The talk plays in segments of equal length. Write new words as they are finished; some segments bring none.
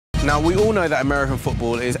Now, we all know that American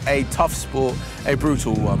football is a tough sport, a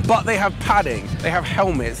brutal one, but they have padding, they have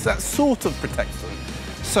helmets that sort of protects them.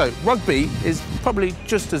 So, rugby is probably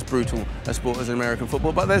just as brutal a sport as American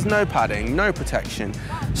football, but there's no padding, no protection.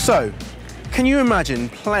 So, can you imagine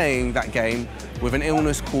playing that game with an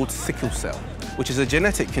illness called sickle cell, which is a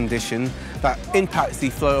genetic condition that impacts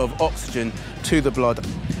the flow of oxygen to the blood?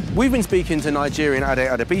 We've been speaking to Nigerian Ade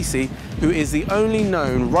Adebisi, who is the only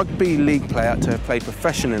known rugby league player to have played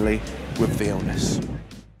professionally with the illness.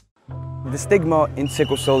 The stigma in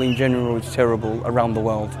sickle cell in general is terrible around the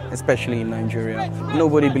world, especially in Nigeria.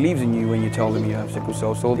 Nobody believes in you when you tell them you have sickle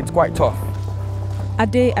cell, so it's quite tough.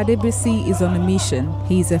 Ade Adebisi is on a mission.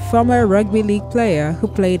 He's a former rugby league player who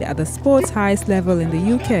played at the sport's highest level in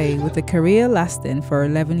the UK with a career lasting for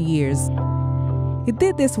 11 years. He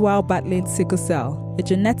did this while battling sickle cell, a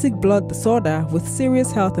genetic blood disorder with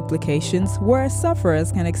serious health implications where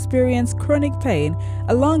sufferers can experience chronic pain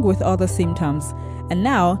along with other symptoms. And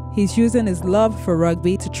now he's using his love for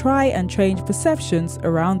rugby to try and change perceptions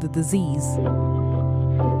around the disease.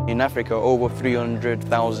 In Africa, over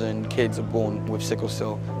 300,000 kids are born with sickle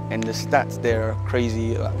cell, and the stats there are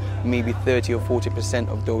crazy. Maybe 30 or 40%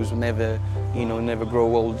 of those never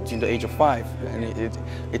grow old to the age of 5, and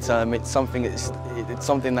it's something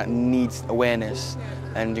that needs awareness.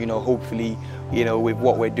 And hopefully, with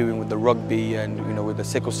what we're doing with the rugby and with the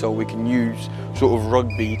sickle cell, we can use sort of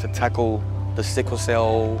rugby to tackle the sickle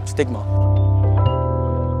cell stigma.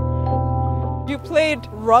 You played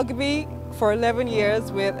rugby for 11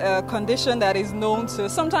 years with a condition that is known to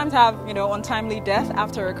sometimes have, untimely death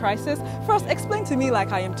after a crisis. First, explain to me,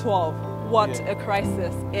 like I am 12, what a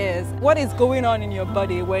crisis is. What is going on in your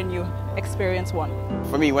body when you experience one?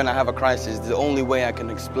 For me, when I have a crisis, the only way I can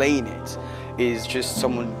explain it is just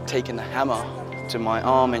someone taking a hammer to my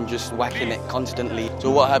arm and just whacking it constantly. So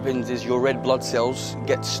what happens is your red blood cells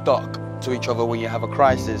get stuck to each other when you have a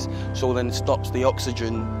crisis, so then it stops the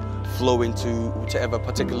oxygen flow into whichever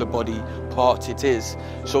particular body part it is.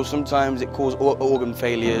 So sometimes it causes organ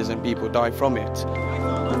failures and people die from it.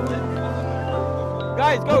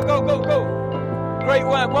 Guys, go, go, go, go! Great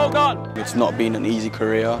work, well done! It's not been an easy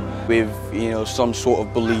career with, some sort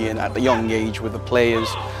of bullying at the young age with the players,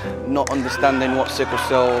 not understanding what sickle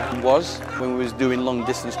cell was. When we was doing long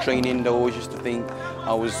distance training, they always used to think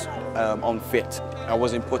I was unfit. I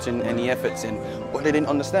wasn't putting any efforts in, but they didn't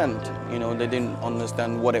understand. They didn't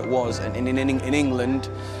understand what it was. And in England,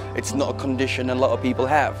 it's not a condition a lot of people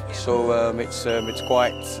have. So it's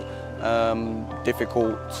quite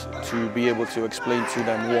difficult to be able to explain to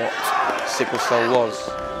them what sickle cell was.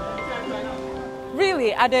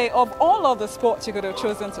 Really, Ade, of all of the sports you could have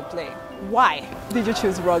chosen to play, why did you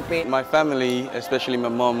choose rugby? My family, especially my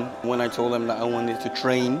mum, when I told them that I wanted to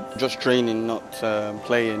train, just training, not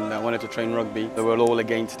playing, I wanted to train rugby, they were all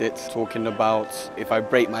against it, talking about if I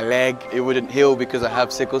break my leg, it wouldn't heal because I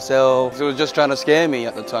have sickle cell. So it was just trying to scare me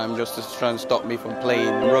at the time, just to try and stop me from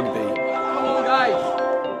playing rugby. Come on, guys!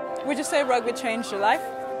 Would you say rugby changed your life?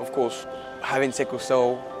 Of course. Having sickle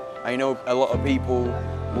cell, I know a lot of people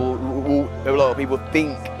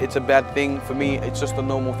think it's a bad thing. For me, it's just a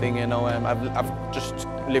normal thing, I've just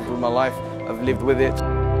lived with my life, I've lived with it.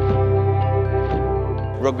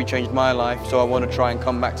 Rugby changed my life, so I want to try and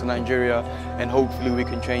come back to Nigeria and hopefully we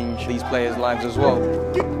can change these players' lives as well.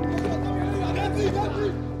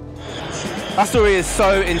 That story is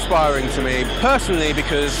so inspiring to me, personally,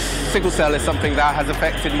 because sickle cell is something that has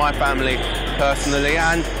affected my family personally,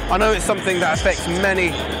 and I know it's something that affects many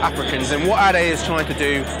Africans, and what Ade is trying to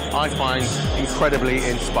do, I find incredibly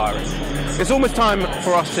inspiring. It's almost time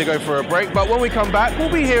for us to go for a break, but when we come back,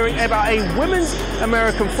 we'll be hearing about a women's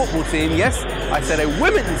American football team. Yes, I said a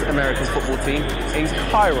women's American football team in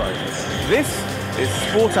Cairo. This is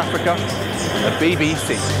Sport Africa, the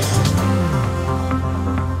BBC.